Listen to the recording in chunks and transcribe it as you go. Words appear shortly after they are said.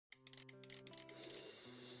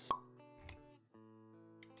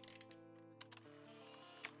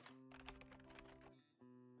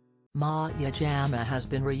Maya Jama has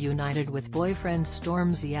been reunited with boyfriend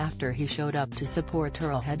Stormzy after he showed up to support her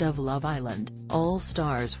ahead of Love Island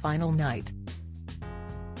All-Stars final night.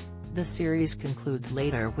 The series concludes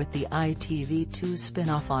later with the ITV2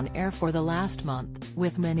 spin-off on air for the last month,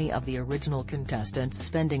 with many of the original contestants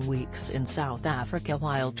spending weeks in South Africa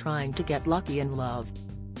while trying to get lucky in love.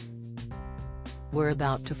 We're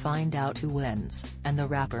about to find out who wins, and the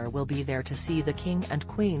rapper will be there to see the king and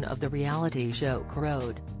queen of the reality show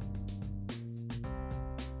crowd.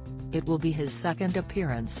 It will be his second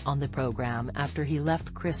appearance on the program after he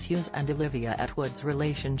left Chris Hughes and Olivia Attwood's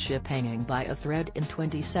relationship hanging by a thread in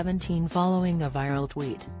 2017 following a viral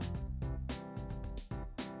tweet.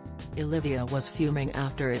 Olivia was fuming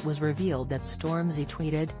after it was revealed that Stormzy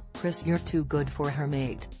tweeted, "Chris, you're too good for her,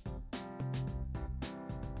 mate."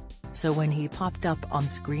 So when he popped up on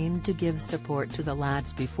screen to give support to the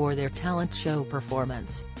lads before their talent show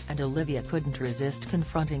performance, and Olivia couldn't resist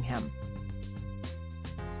confronting him.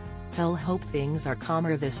 "Hell, hope things are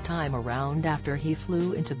calmer this time around," after he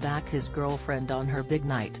flew in to back his girlfriend on her big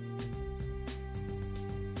night.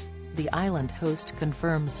 The island host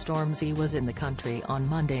confirms Stormzy was in the country on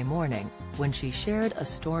Monday morning, when she shared a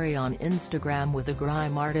story on Instagram with a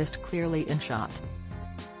grime artist clearly in shot.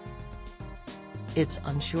 It's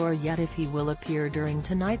unsure yet if he will appear during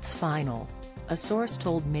tonight's final. A source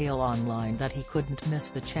told Mail Online that he couldn't miss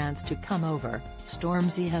the chance to come over.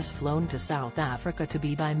 Stormzy has flown to South Africa to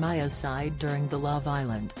be by Maya's side during the Love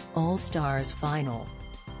Island All-Stars final.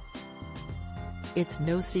 It's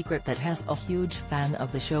no secret that he's a huge fan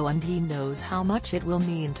of the show, and he knows how much it will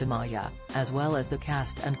mean to Maya, as well as the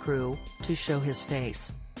cast and crew, to show his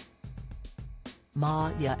face.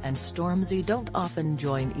 Maya and Stormzy don't often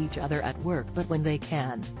join each other at work, but when they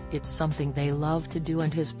can, it's something they love to do,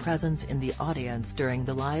 and his presence in the audience during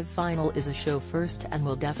the live final is a show first and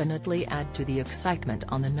will definitely add to the excitement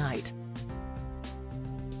on the night.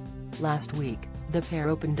 Last week, the pair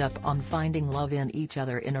opened up on finding love in each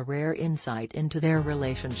other in a rare insight into their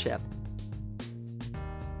relationship.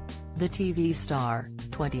 The TV star,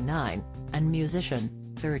 29, and musician,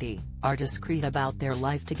 30, are discreet about their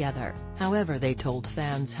life together. However, they told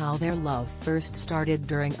fans how their love first started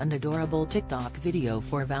during an adorable TikTok video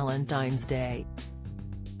for Valentine's Day.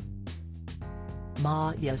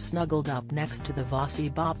 Maya snuggled up next to the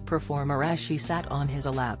Vossi Bop performer as she sat on his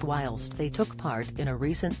lap whilst they took part in a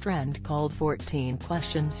recent trend called 14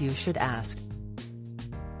 Questions You Should Ask.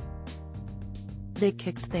 They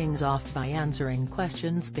kicked things off by answering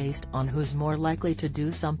questions based on who's more likely to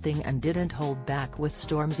do something, and didn't hold back, with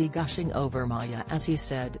Stormzy gushing over Maya as he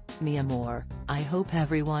said, "Mi amor, I hope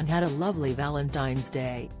everyone had a lovely Valentine's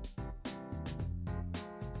Day."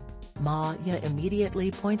 Maya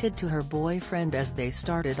immediately pointed to her boyfriend as they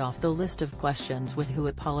started off the list of questions with "Who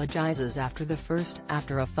apologizes after the first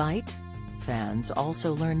after a fight?" Fans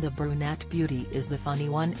also learned the brunette beauty is the funny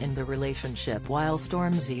one in the relationship, while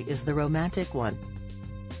Stormzy is the romantic one.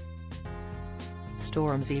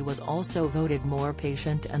 Stormzy was also voted more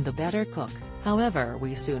patient and the better cook, however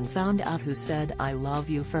we soon found out who said "I love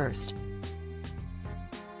you" first.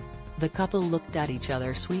 The couple looked at each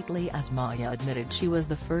other sweetly as Maya admitted she was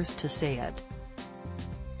the first to say it.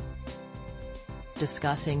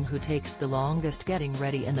 Discussing who takes the longest getting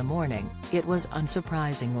ready in the morning, it was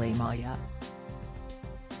unsurprisingly Maya.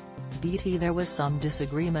 There was some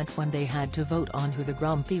disagreement when they had to vote on who the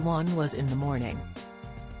grumpy one was in the morning.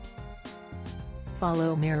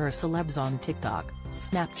 Follow Mirror Celebs on TikTok,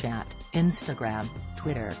 Snapchat, Instagram,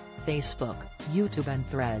 Twitter, Facebook, YouTube and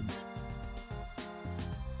Threads.